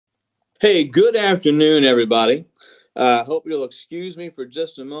Hey, good afternoon, everybody. Hope you'll excuse me for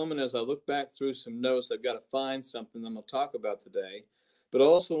just a moment as I look back through some notes. I've got to find something I'm going to talk about today. But I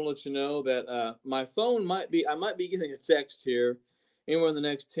also want to let you know that my phone I might be getting a text here anywhere in the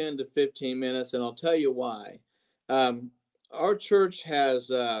next 10 to 15 minutes, and I'll tell you why. Um, our church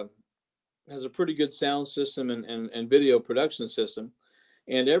has a pretty good sound system and video production system.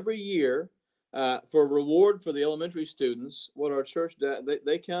 And every year, for a reward for the elementary students, what our church does,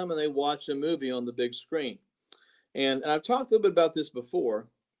 they come and they watch a movie on the big screen. And I've talked a little bit about this before,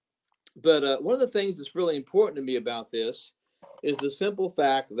 but one of the things that's really important to me about this is the simple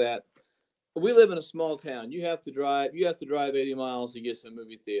fact that we live in a small town. You have to drive 80 miles to get to a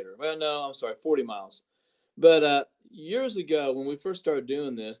movie theater. Well, no, I'm sorry, 40 miles. But years ago, when we first started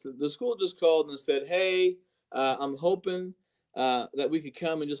doing this, the school just called and said, "Hey, I'm hoping that we could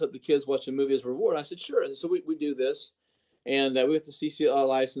come and just let the kids watch a movie as a reward." And I said, "Sure." And so we do this, and we have the CCL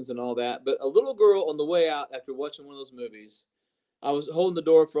license and all that. But a little girl on the way out after watching one of those movies, I was holding the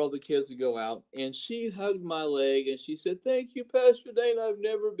door for all the kids to go out, and she hugged my leg and she said, "Thank you, Pastor Dane. I've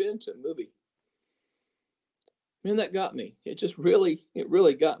never been to a movie." Man, that got me. It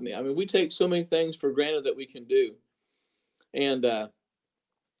really got me. I mean, we take so many things for granted that we can do, and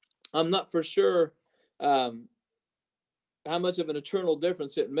I'm not for sure um, how much of an eternal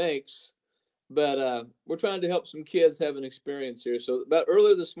difference it makes, but we're trying to help some kids have an experience here. So about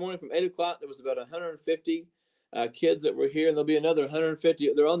earlier this morning from 8 o'clock, there was about 150 kids that were here, and there'll be another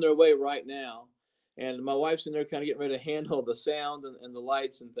 150. They're on their way right now, and my wife's in there kind of getting ready to handle the sound and the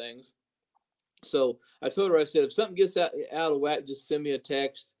lights and things. So I told her, I said, if something gets out of whack, just send me a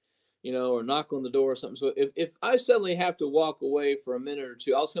text, or knock on the door or something. So if I suddenly have to walk away for a minute or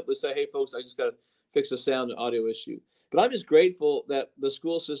two, I'll simply say, "Hey, folks, I just got to fix a sound and audio issue." But I'm just grateful that the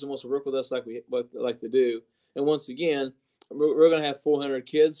school system wants to work with us like they do. And once again, we're going to have 400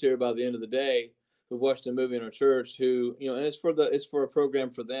 kids here by the end of the day who've watched a movie in our church. And it's for a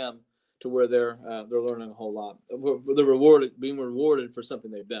program for them to where they're learning a whole lot. They're being rewarded for something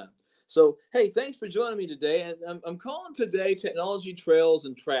they've done. So, hey, thanks for joining me today. And I'm calling today Technology Trails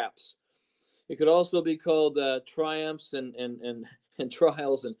and Traps. It could also be called Triumphs and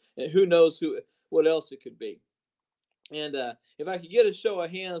Trials, and who knows what else it could be. And if I could get a show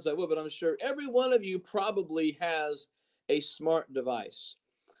of hands, I would, but I'm sure every one of you probably has a smart device.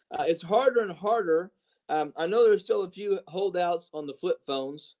 It's harder and harder. I know there's still a few holdouts on the flip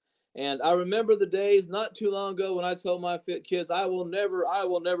phones. And I remember the days not too long ago when I told my kids, I will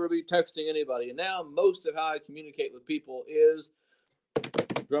never be texting anybody. And now most of how I communicate with people is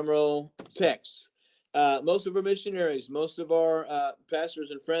drumroll text. Most of our missionaries, most of our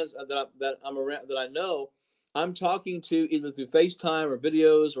pastors and friends that I'm around, that I know, I'm talking to either through FaceTime or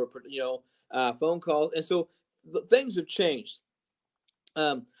videos or phone calls. And so things have changed.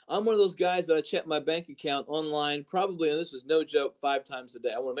 I'm one of those guys that I check my bank account online probably, and this is no joke, 5 times a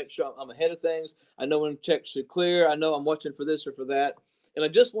day. I want to make sure I'm ahead of things. I know when checks should clear. I know I'm watching for this or for that. And I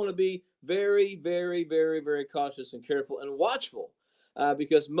just want to be very, very, very, very cautious and careful and watchful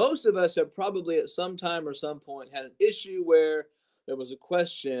because most of us have probably at some time or some point had an issue where there was a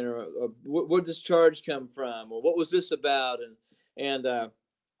question or where this charge come from or what was this about? And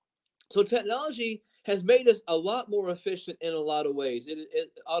so technology has made us a lot more efficient in a lot of ways.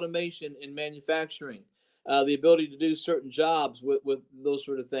 Automation in manufacturing, the ability to do certain jobs with those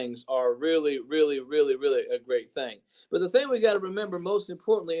sort of things are really, really, really, really a great thing. But the thing we got to remember most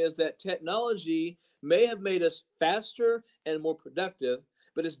importantly is that technology may have made us faster and more productive,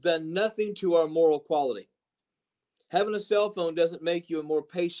 but it's done nothing to our moral quality. Having a cell phone doesn't make you a more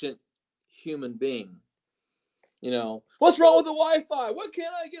patient human being. What's wrong with the Wi-Fi? What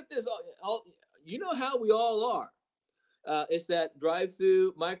can't I get this? You know how we all are. It's that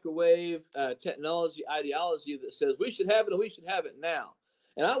drive-through microwave technology ideology that says we should have it and we should have it now.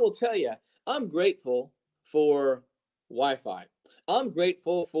 And I will tell you, I'm grateful for Wi-Fi. I'm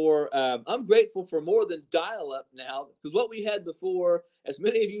grateful for more than dial-up now, because what we had before, as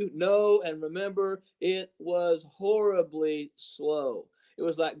many of you know and remember, it was horribly slow. It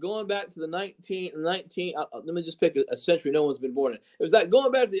was like going back to the 19. Let me just pick a century no one's been born in. It was like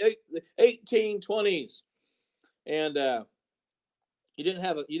going back to the 1820s, and you didn't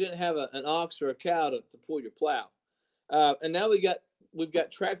have an ox or a cow to pull your plow. And now we've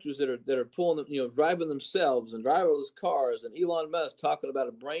got tractors that are pulling them, driving themselves, and driverless cars, and Elon Musk talking about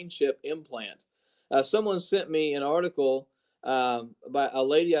a brain chip implant. Someone sent me an article by a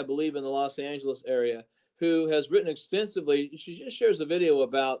lady, I believe, in the Los Angeles area, who has written extensively. She just shares a video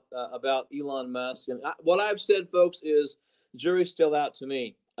about Elon Musk. And what I've said, folks, is jury's still out to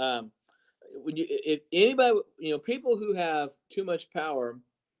me. If anybody, people who have too much power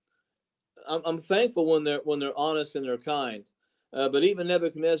I'm thankful when they're honest and they're kind. But even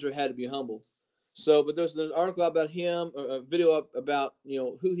Nebuchadnezzar had to be humbled. So, but there's an article about him, or a video about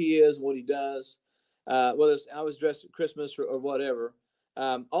who he is and what he does, whether it's I was dressed at Christmas or whatever.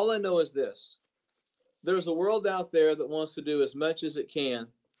 All I know is this: there's a world out there that wants to do as much as it can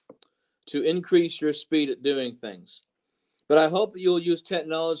to increase your speed at doing things. But I hope that you'll use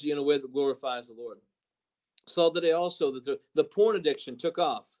technology in a way that glorifies the Lord. Saw today also that the porn addiction took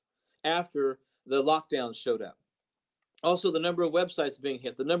off after the lockdowns showed up. Also, the number of websites being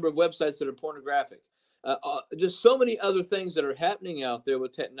hit, the number of websites that are pornographic, just so many other things that are happening out there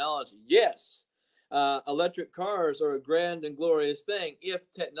with technology. Yes, electric cars are a grand and glorious thing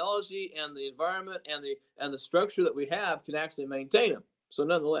if technology and the environment and the structure that we have can actually maintain them. So,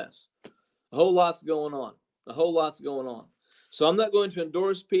 nonetheless, a whole lot's going on. A whole lot's going on. So I'm not going to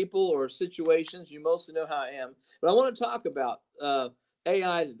endorse people or situations. You mostly know how I am. But I want to talk about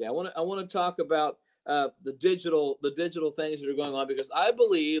AI today. I want to talk about the digital things that are going on, because I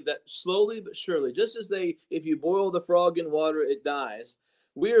believe that slowly but surely, just as if you boil the frog in water, it dies.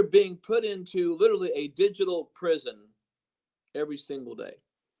 We are being put into literally a digital prison every single day.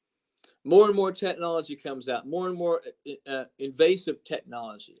 More and more technology comes out, more and more invasive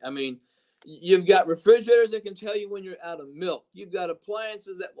technology. I mean, you've got refrigerators that can tell you when you're out of milk. You've got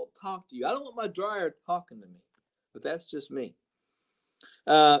appliances that will talk to you. I don't want my dryer talking to me, but that's just me.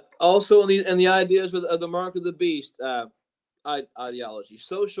 Also, in the ideas of the mark of the beast ideology,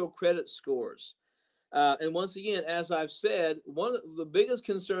 social credit scores. And once again, as I've said, one of the biggest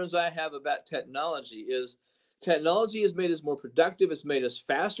concerns I have about technology is technology has made us more productive. It's made us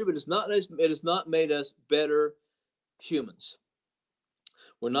faster, but it has not made us better humans.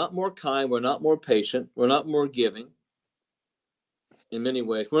 We're not more kind. We're not more patient. We're not more giving in many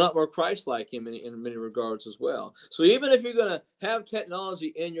ways. We're not more Christ-like in many regards as well. So even if you're going to have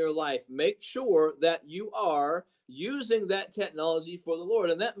technology in your life, make sure that you are using that technology for the Lord.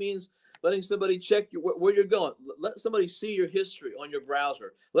 And that means letting somebody check where you're going. Let somebody see your history on your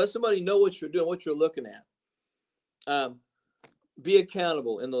browser. Let somebody know what you're doing, what you're looking at. Be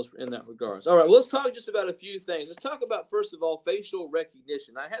accountable in that regards. All right, well, let's talk just about a few things. Let's talk about, first of all, facial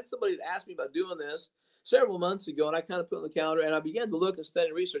recognition. I had somebody ask me about doing this several months ago, and I kind of put it on the calendar, and I began to look and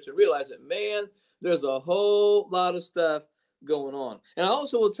study research and realize that, man, there's a whole lot of stuff going on. And I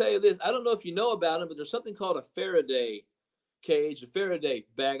also will tell you this, I don't know if you know about it, but there's something called a Faraday cage, a Faraday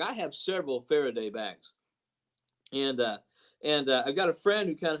bag. I have several Faraday bags. And I've got a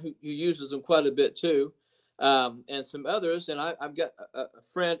friend who uses them quite a bit too. And some others, and I've got a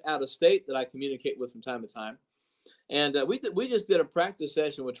friend out of state that I communicate with from time to time, and we just did a practice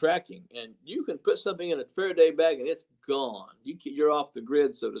session with tracking, and you can put something in a Faraday bag and it's gone. You're off the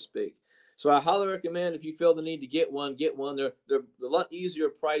grid, so to speak. So I highly recommend, if you feel the need to get one, get one. They're a lot easier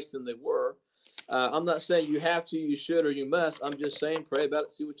priced than they were. I'm not saying you have to, you should, or you must. I'm just saying, pray about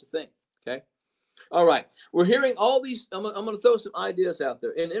it, see what you think. Okay. All right. We're hearing all these. I'm going to throw some ideas out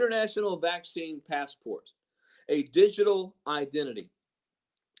there. An international vaccine passport, a digital identity,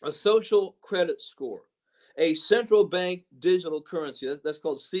 a social credit score, a central bank digital currency. That's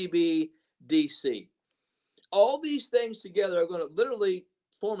called CBDC. All these things together are going to literally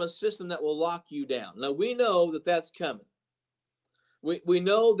form a system that will lock you down. Now, we know that that's coming. We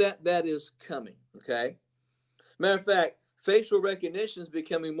know that is coming, okay? Matter of fact, facial recognition is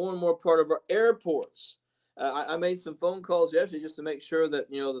becoming more and more part of our airports. I made some phone calls yesterday just to make sure that,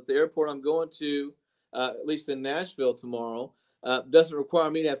 that the airport I'm going to, at least in Nashville tomorrow, doesn't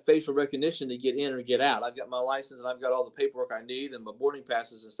require me to have facial recognition to get in or get out. I've got my license and I've got all the paperwork I need and my boarding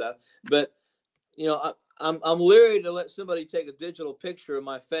passes and stuff. But, I'm leery to let somebody take a digital picture of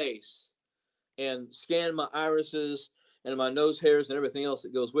my face and scan my irises and my nose hairs and everything else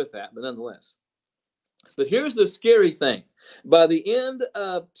that goes with that. But nonetheless. But here's the scary thing. By the end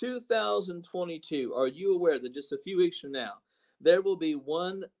of 2022, are you aware that just a few weeks from now, there will be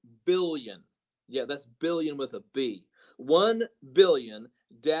 1 billion, yeah, that's billion with a B, 1 billion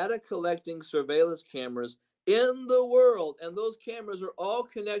data collecting surveillance cameras in the world. And those cameras are all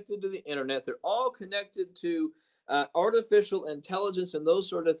connected to the internet. They're all connected to artificial intelligence and those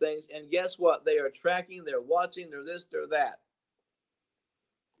sort of things. And guess what? They are tracking, they're watching, they're this, they're that.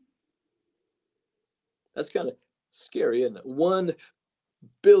 That's kind of scary, isn't it? 1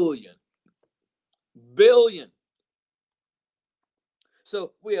 billion. Billion.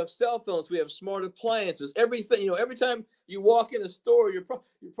 So we have cell phones, we have smart appliances, everything. Every time you walk in a store, you're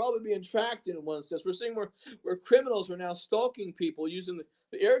probably being tracked in one sense. We're seeing where criminals are now stalking people using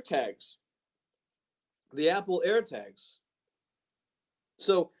the air tags, the Apple AirTags.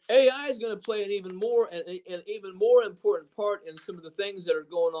 So AI is going to play an even more important part in some of the things that are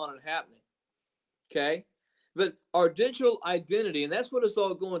going on and happening. Okay. But our digital identity, and that's what it's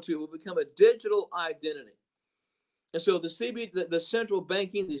all going to, will become a digital identity. And so the central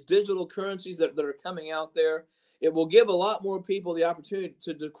banking, these digital currencies that are coming out there, it will give a lot more people the opportunity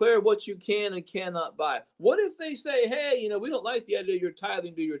to declare what you can and cannot buy. What if they say, hey, we don't like the idea you're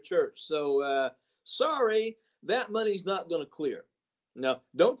tithing to your church, so sorry, that money's not going to clear. Now,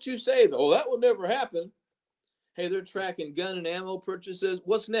 don't you say, oh, that will never happen. Hey, they're tracking gun and ammo purchases.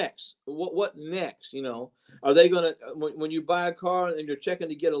 What's next? What next? Are they going to, when you buy a car and you're checking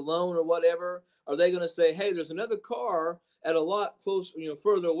to get a loan or whatever, are they going to say, hey, there's another car at a lot closer,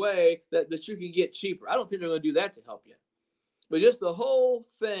 further away that you can get cheaper? I don't think they're going to do that to help you. But just the whole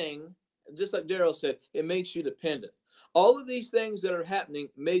thing, just like Daryl said, it makes you dependent. All of these things that are happening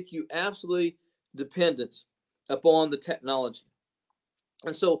make you absolutely dependent upon the technology.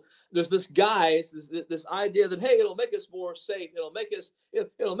 And so there's this idea that, hey, it'll make us more safe. It'll make us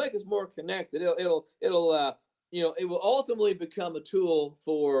more connected. It will ultimately become a tool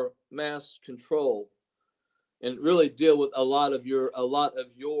for mass control and really deal with a lot of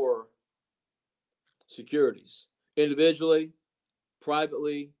your securities individually,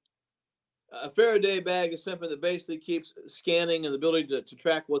 privately. A Faraday bag is something that basically keeps scanning and the ability to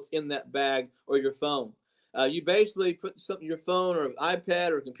track what's in that bag or your phone. You basically put something, your phone or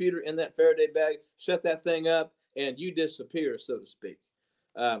iPad or computer in that Faraday bag, shut that thing up, and you disappear, so to speak.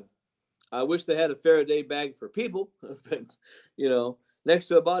 I wish they had a Faraday bag for people, but next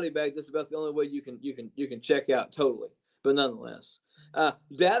to a body bag, that's about the only way you can check out totally. But nonetheless,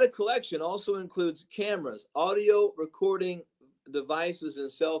 data collection also includes cameras, audio recording devices, and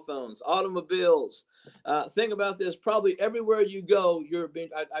cell phones, automobiles. Think about this: probably everywhere you go, you're being.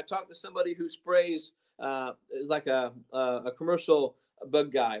 I talked to somebody who sprays. Is like a commercial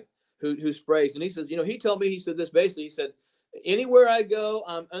bug guy who sprays, and he says, he told me, he said this basically. He said, anywhere I go,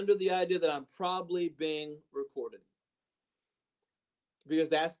 I'm under the idea that I'm probably being recorded, because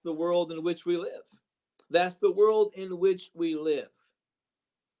that's the world in which we live. That's the world in which we live.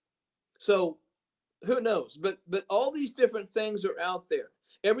 So who knows? But all these different things are out there.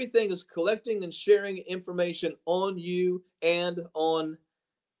 Everything is collecting and sharing information on you and on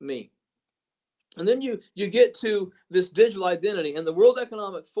me. And then you get to this digital identity, and the World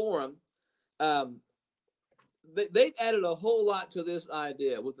Economic Forum, they've added a whole lot to this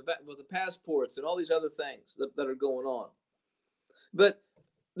idea with the passports and all these other things that are going on. But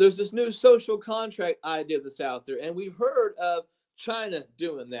there's this new social contract idea that's out there, and we've heard of China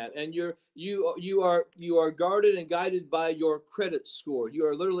doing that. And you are guarded and guided by your credit score. You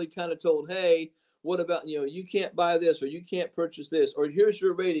are literally kind of told, hey, what about, you can't buy this, or you can't purchase this, or here's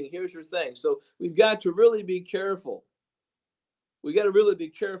your rating, here's your thing. So we've got to really be careful. We got to really be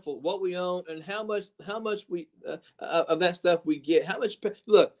careful what we own and how much we of that stuff we get.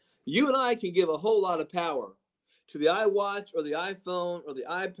 Look, you and I can give a whole lot of power to the iWatch or the iPhone or the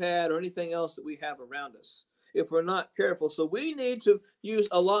iPad or anything else that we have around us if we're not careful. So we need to use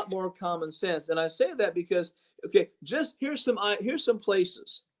a lot more common sense. And I say that because, okay, just here's some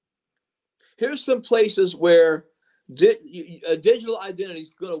places. Here's some places where a digital identity is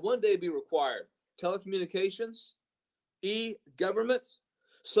going to one day be required: telecommunications, e-government,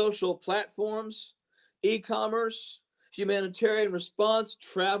 social platforms, e-commerce, humanitarian response,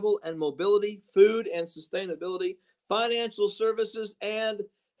 travel and mobility, food and sustainability, financial services, and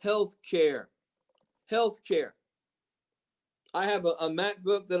healthcare. Healthcare. I have a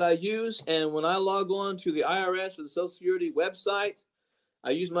MacBook that I use, and when I log on to the IRS or the Social Security website, I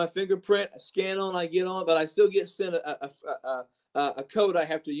use my fingerprint, I scan on, I get on, but I still get sent a code I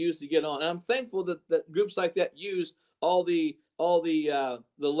have to use to get on. And I'm thankful that groups like that use all the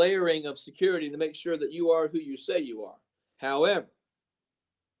layering of security to make sure that you are who you say you are. However,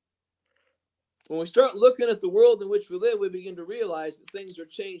 when we start looking at the world in which we live, we begin to realize that things are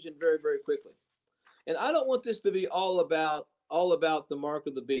changing very, very quickly. And I don't want this to be all about the mark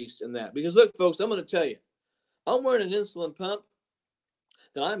of the beast and that, because look, folks, I'm going to tell you, I'm wearing an insulin pump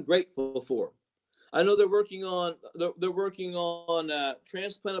that I'm grateful for. I know they're working on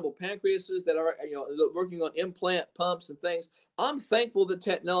transplantable pancreases that are, they're working on implant pumps and things. I'm thankful that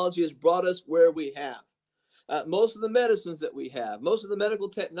technology has brought us where we have. Most of the medicines that we have, most of the medical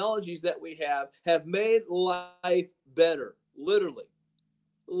technologies that we have made life better. Literally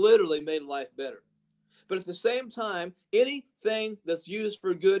made life better. But at the same time, anything that's used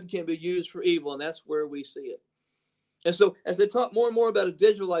for good can be used for evil, and that's where we see it. And so as they talk more and more about a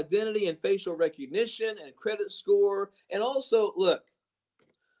digital identity and facial recognition and credit score, and also, look,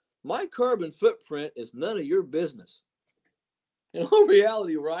 my carbon footprint is none of your business. In all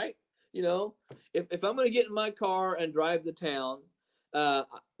reality, right? If I'm going to get in my car and drive to town,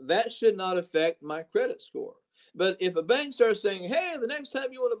 that should not affect my credit score. But if a bank starts saying, "Hey, the next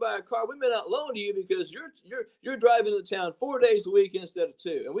time you want to buy a car, we may not loan to you because you're driving to town 4 days a week instead of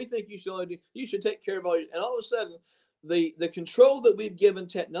 2, and we think you should take care of all your," and all of a sudden, the control that we've given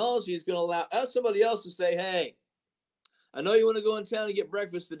technology is going to allow us somebody else to say, "Hey, I know you want to go in town and get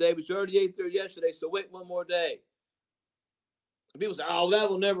breakfast today, but you already ate there yesterday, so wait one more day." And people say, "Oh, that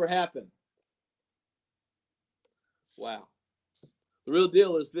will never happen." Wow. The real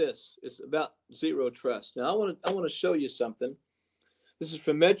deal is this. It's about zero trust. Now, I want to show you something. This is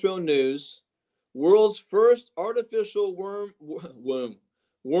from Metro News. World's first artificial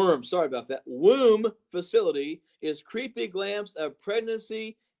womb facility is creepy glimpse of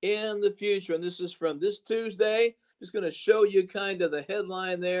pregnancy in the future. And this is from this Tuesday. Just going to show you kind of the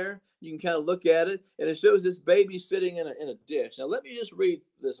headline there. You can kind of look at it, and it shows this baby sitting in a dish. Now, let me just read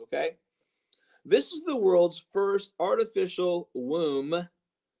this, okay? This is the world's first artificial womb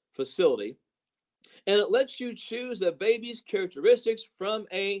facility, and it lets you choose a baby's characteristics from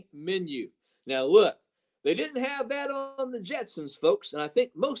a menu. Now, look, they didn't have that on the Jetsons, folks, and I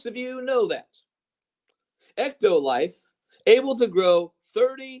think most of you know that. Ectolife, able to grow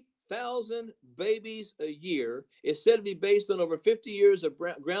 30,000 babies a year, is said to be based on over 50 years of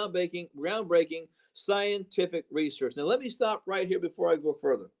groundbreaking scientific research. Now, let me stop right here before I go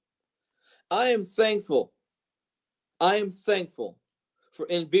further. I am thankful for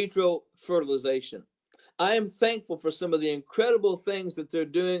in vitro fertilization. I am thankful for some of the incredible things that they're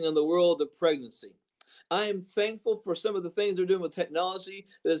doing in the world of pregnancy. I am thankful for some of the things they're doing with technology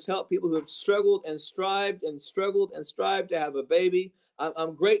that has helped people who have struggled and strived to have a baby.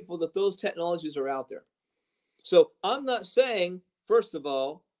 I'm grateful that those technologies are out there. So I'm not saying, first of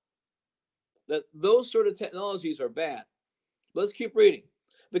all, that those sort of technologies are bad. Let's keep reading.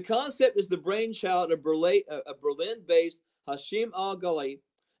 The concept is the brainchild of Berlin-based Hashim Al-Ghali,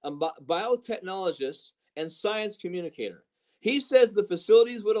 a biotechnologist and science communicator. He says the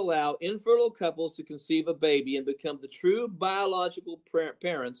facilities would allow infertile couples to conceive a baby and become the true biological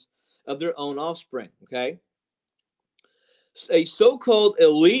parents of their own offspring, okay? A so-called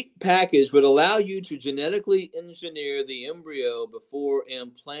elite package would allow you to genetically engineer the embryo before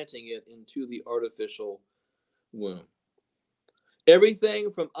implanting it into the artificial womb.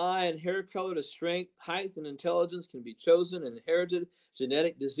 Everything from eye and hair color to strength, height, and intelligence can be chosen, and inherited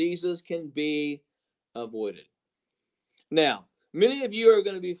genetic diseases can be avoided. Now, many of you are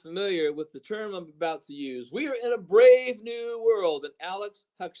going to be familiar with the term I'm about to use. We are in a brave new world, and Aldous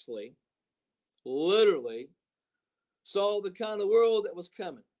Huxley literally saw the kind of world that was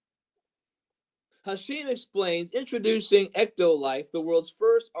coming. Hashim explains, introducing Ectolife, the world's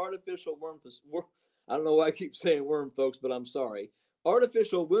first artificial worm. I don't know why I keep saying worm, folks, but I'm sorry.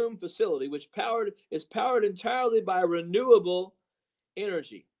 Artificial womb facility, which is powered entirely by renewable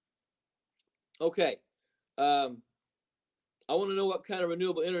energy. Okay. I want to know what kind of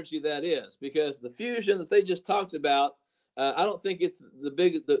renewable energy that is, because the fusion that they just talked about, I don't think it's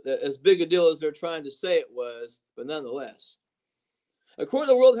as big a deal as they're trying to say it was, but nonetheless. According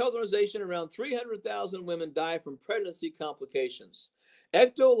to the World Health Organization, around 300,000 women die from pregnancy complications.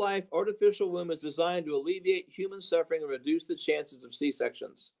 Ectolife artificial womb is designed to alleviate human suffering and reduce the chances of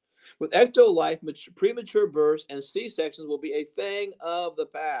C-sections. With Ectolife, premature births and C-sections will be a thing of the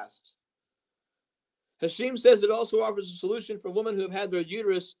past. Hashim says it also offers a solution for women who have had their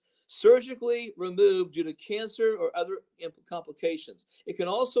uterus surgically removed due to cancer or other complications. It can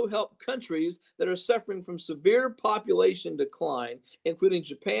also help countries that are suffering from severe population decline, including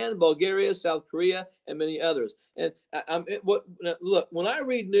Japan, Bulgaria, South Korea, and many others. And look, when I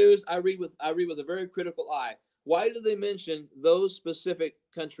read news, I read with a very critical eye. Why do they mention those specific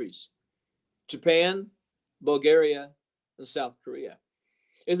countries? Japan, Bulgaria, and South Korea.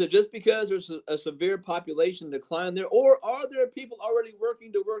 Is it just because there's a severe population decline there, or are there people already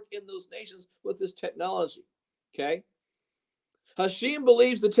working to work in those nations with this technology? Okay. Hashim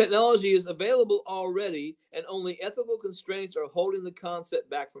believes the technology is available already, and only ethical constraints are holding the concept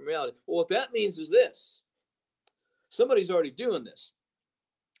back from reality. Well, what that means is this. Somebody's already doing this.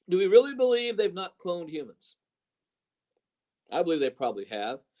 Do we really believe they've not cloned humans? I believe they probably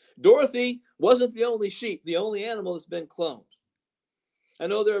have. Dorothy wasn't the only sheep, the only animal that's been cloned. I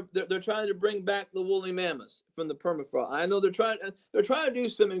know they're trying to bring back the woolly mammoths from the permafrost. I know they're trying to do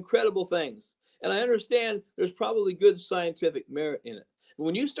some incredible things, and I understand there's probably good scientific merit in it. But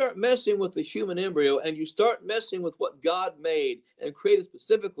when you start messing with the human embryo and you start messing with what God made and created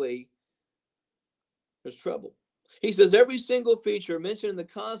specifically, there's trouble. He says every single feature mentioned in the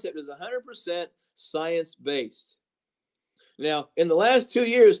concept is 100% science-based. Now, in the last 2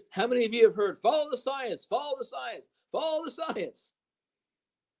 years, how many of you have heard, follow the science, follow the science, follow the science?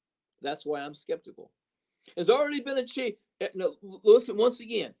 That's why I'm skeptical. It's already been achieved. No, listen, once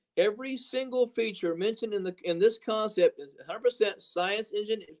again, every single feature mentioned in this concept is 100% science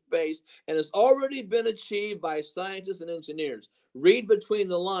engine based, and has already been achieved by scientists and engineers. Read between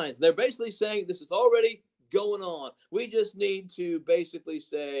the lines. They're basically saying this is already going on. We just need to basically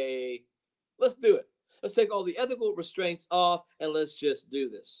say, let's do it. Let's take all the ethical restraints off and let's just do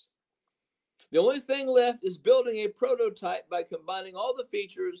this. The only thing left is building a prototype by combining all the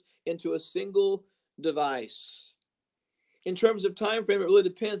features into a single device. In terms of time frame, it really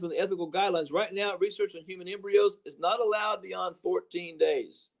depends on the ethical guidelines. Right now, research on human embryos is not allowed beyond 14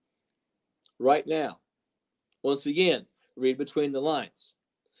 days. Right now. Once again, read between the lines.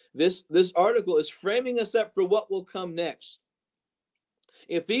 This article is framing us up for what will come next.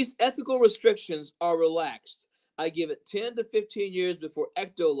 If these ethical restrictions are relaxed, I give it 10 to 15 years before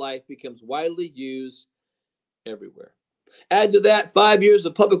ecto-life becomes widely used everywhere. Add to that 5 years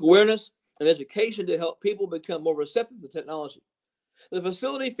of public awareness and education to help people become more receptive to technology. The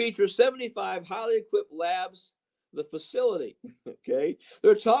facility features 75 highly equipped labs. The facility, okay?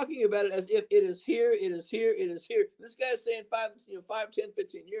 They're talking about it as if it is here, it is here, it is here. This guy's saying 5, 10,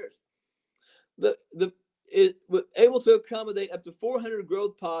 15 years. It was able to accommodate up to 400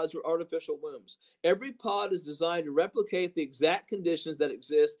 growth pods or artificial wombs. Every pod is designed to replicate the exact conditions that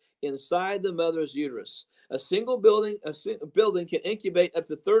exist inside the mother's uterus. A single building can incubate up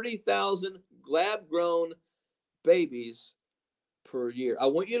to 30,000 lab-grown babies per year. I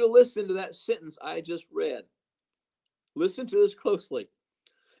want you to listen to that sentence I just read. Listen to this closely.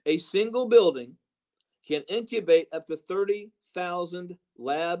 A single building can incubate up to 30,000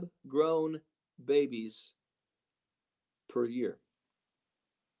 lab-grown babies per year.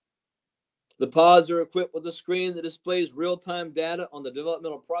 The pods are equipped with a screen that displays real-time data on the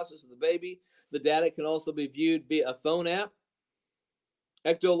developmental process of the baby. The data can also be viewed via a phone app.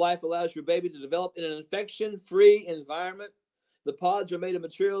 Ecto-Life allows your baby to develop in an infection-free environment. The pods are made of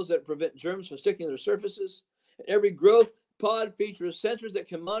materials that prevent germs from sticking to their surfaces. Every growth pod features sensors that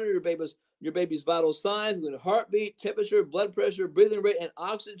can monitor your baby's vital signs, including heartbeat, temperature, blood pressure, breathing rate, and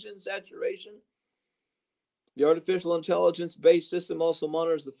oxygen saturation. The artificial intelligence-based system also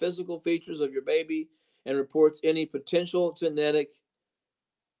monitors the physical features of your baby and reports any potential genetic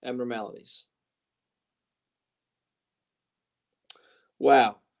abnormalities.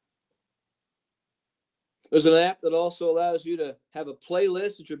 Wow. There's an app that also allows you to have a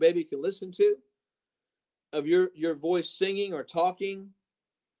playlist that your baby can listen to of your voice singing or talking.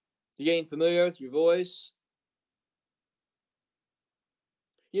 You gain familiar with your voice.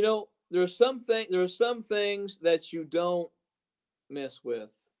 You know, there are some things that you don't mess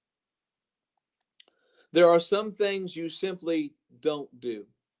with. There are some things you simply don't do.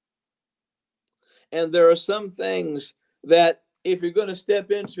 And there are some things that if you're going to step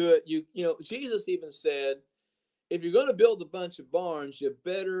into it, you know, Jesus even said, if you're going to build a bunch of barns, you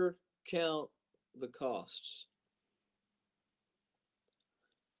better count the costs.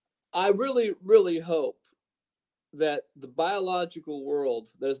 I really, really hope that the biological world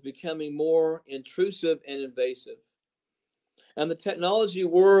that is becoming more intrusive and invasive, and the technology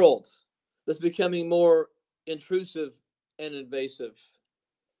world that's becoming more intrusive and invasive,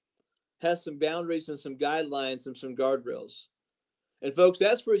 has some boundaries and some guidelines and some guardrails. And folks,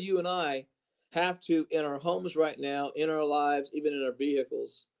 that's where you and I have to, in our homes right now, in our lives, even in our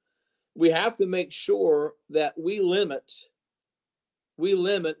vehicles, we have to make sure that we limit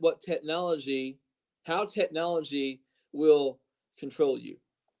how technology will control you.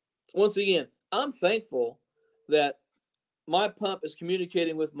 Once again, I'm thankful that my pump is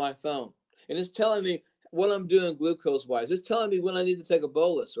communicating with my phone, and it's telling me what I'm doing glucose-wise. It's telling me when I need to take a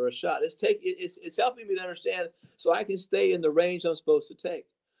bolus or a shot. It's helping me to understand so I can stay in the range I'm supposed to take.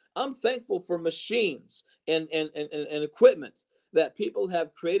 I'm thankful for machines and equipment that people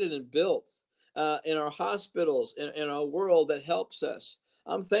have created and built in our hospitals, in our world, that helps us.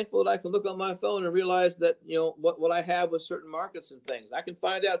 I'm thankful that I can look on my phone and realize that, you know, what I have with certain markets and things. I can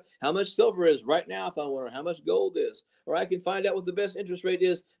find out how much silver is right now if I want, or how much gold is, or I can find out what the best interest rate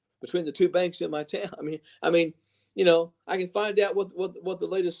is between the two banks in my town. I mean, you know, I can find out what the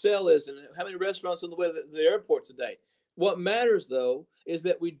latest sale is and how many restaurants on the way to the airport today. What matters, though, is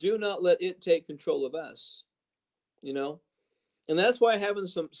that we do not let it take control of us, you know? And that's why having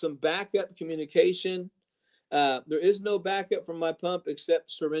some backup communication. There is no backup from my pump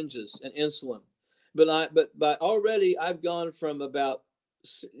except syringes and insulin. But already I've gone from about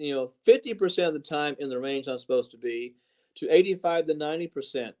 50% of the time in the range I'm supposed to be to 85 to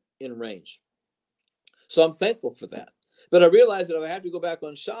 90% in range. So I'm thankful for that. But I realized that if I have to go back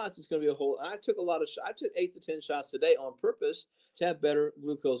on shots, it's going to be a whole. I took a lot of shots. I took 8 to 10 shots a day on purpose to have better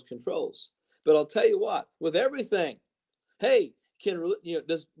glucose controls. But I'll tell you what, with everything, hey,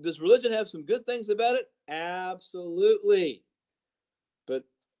 does religion have some good things about it? Absolutely. But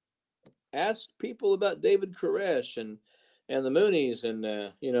ask people about David Koresh and the Moonies and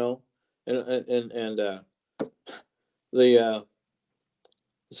the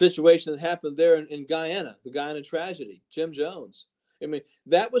situation that happened there in Guyana, the Guyana tragedy, Jim Jones. I mean,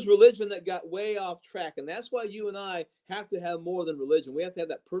 that was religion that got way off track. And that's why you and I have to have more than religion. We have to have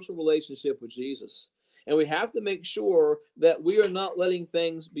that personal relationship with Jesus. And we have to make sure that we are not letting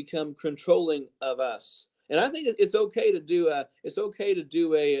things become controlling of us. And I think it's okay to do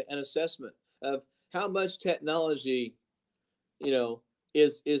an assessment of how much technology,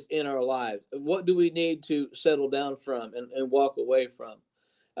 is in our lives. What do we need to settle down from and walk away from?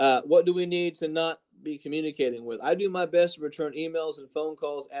 What do we need to not be communicating with? I do my best to return emails and phone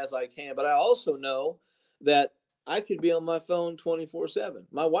calls as I can, but I also know that I could be on my phone 24/7.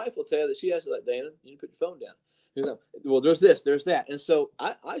 My wife will tell you that she has to, like, Dana, you need to put your phone down. Well, there's this, there's that. And so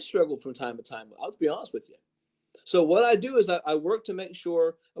I struggle from time to time. I'll be honest with you. So what I do is I work to make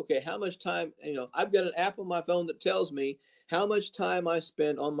sure, okay, how much time, I've got an app on my phone that tells me how much time I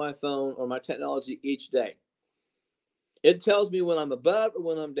spend on my phone or my technology each day. It tells me when I'm above or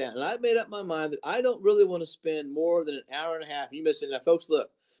when I'm down. And I've made up my mind that I don't really want to spend more than an hour and a half. You may say, now, folks, look,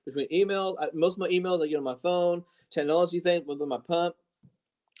 between emails, most of my emails I get on my phone, technology things with my pump.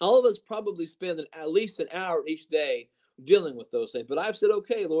 All of us probably spend at least an hour each day dealing with those things. But I've said,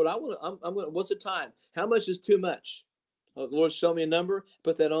 okay, Lord, what's the time? How much is too much? Lord, show me a number,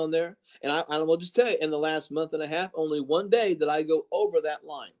 put that on there. And I will just tell you, in the last month and a half, only one day that I go over that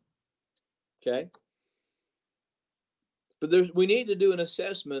line. Okay? But we need to do an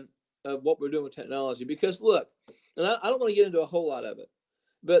assessment of what we're doing with technology, because look, and I don't want to get into a whole lot of it,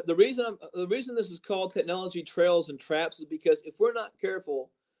 but the reason this is called technology trails and traps is because if we're not careful,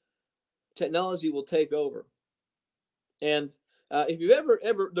 technology will take over. And if you've ever,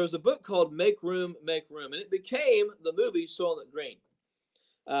 there's a book called Make Room, Make Room, and it became the movie Soylent Green.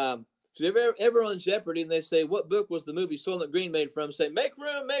 So if you're ever on Jeopardy and they say, what book was the movie Soylent Green made from? Say, Make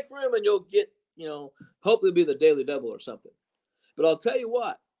Room, and you'll get, hopefully it'll be the Daily Double or something. But I'll tell you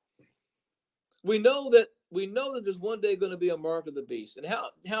what, we know that there's one day going to be a mark of the beast. And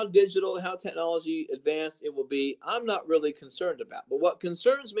how digital, how technology advanced it will be, I'm not really concerned about. But what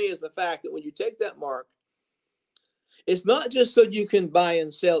concerns me is the fact that when you take that mark, it's not just so you can buy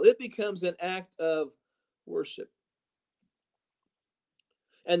and sell. It becomes an act of worship.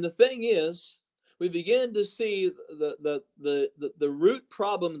 And the thing is, we begin to see the root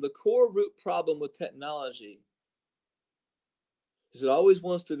problem, the core root problem with technology is it always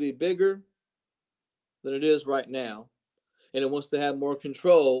wants to be bigger than it is right now. And it wants to have more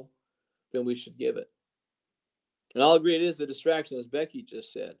control than we should give it. And I'll agree it is a distraction, as Becky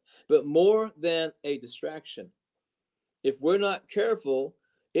just said. But more than a distraction, if we're not careful,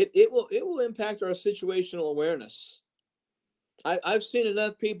 it will impact our situational awareness. I've seen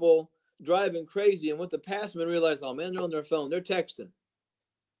enough people driving crazy and went to pass them and realize, oh man, they're on their phone, they're texting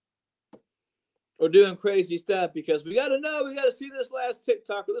or doing crazy stuff because we got to see this last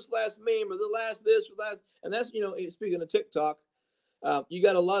TikTok or this last meme or the last this or last. And that's, speaking of TikTok, you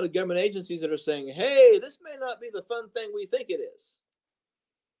got a lot of government agencies that are saying, hey, this may not be the fun thing we think it is.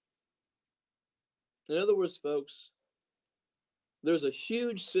 In other words, folks, there's a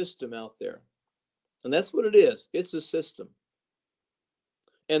huge system out there. And that's what it is. It's a system.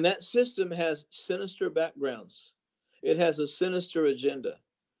 And that system has sinister backgrounds. It has a sinister agenda.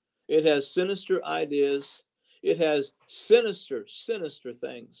 It has sinister ideas. It has sinister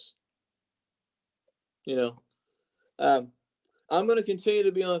things. I'm going to continue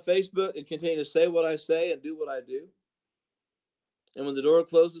to be on Facebook and continue to say what I say and do what I do. And when the door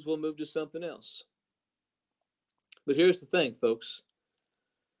closes, we'll move to something else. But here's the thing, folks.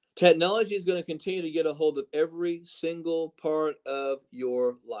 Technology is going to continue to get a hold of every single part of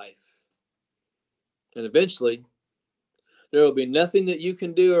your life. And eventually, there will be nothing that you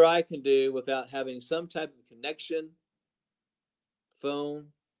can do or I can do without having some type of connection, phone,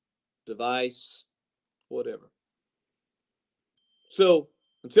 device, whatever. So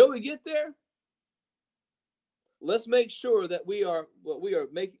until we get there, let's make sure that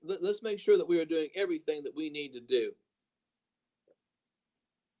let's make sure that we are doing everything that we need to do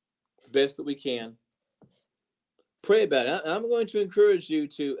the best that we can. Pray about it. I'm going to encourage you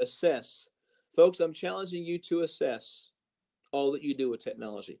to assess. Folks, I'm challenging you to assess all that you do with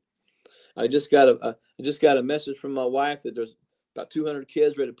technology. I just got a message from my wife that there's about 200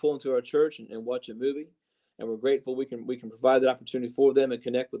 kids ready to pull into our church and watch a movie. and we're grateful we can provide that opportunity for them and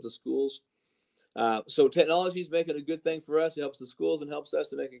connect with the schools. So technology is making a good thing for us. It helps the schools and helps us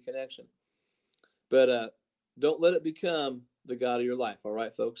to make a connection. But don't let it become the God of your life. All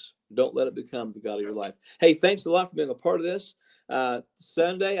right, folks? Don't let it become the God of your life. Hey, thanks a lot for being a part of this.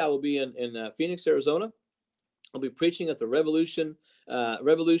 Sunday, I will be in Phoenix, Arizona. I'll be preaching at the Revolution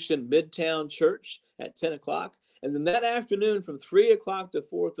Midtown Church at 10 o'clock. And then that afternoon from 3 o'clock to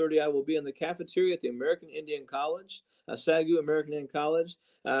 4:30, I will be in the cafeteria at the American Indian College, SAGU American Indian College,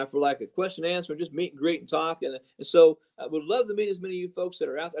 for like a question and answer, and just meet and greet and talk. And so I would love to meet as many of you folks that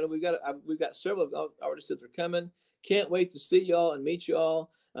are out there. I know we've got several artists that are coming. Can't wait to see y'all and meet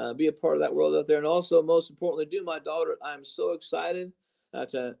y'all, be a part of that world out there. And also, most importantly, do my daughter. I'm so excited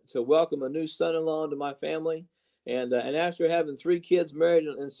to welcome a new son-in-law into my family. And after having 3 kids married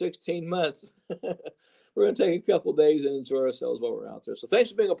in 16 months, we're going to take a couple days and enjoy ourselves while we're out there. So thanks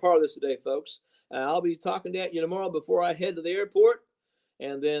for being a part of this today, folks. I'll be talking to you tomorrow before I head to the airport.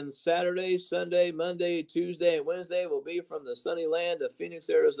 And then Saturday, Sunday, Monday, Tuesday, and Wednesday will be from the sunny land of Phoenix,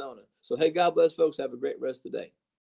 Arizona. So, hey, God bless, folks. Have a great rest of the day.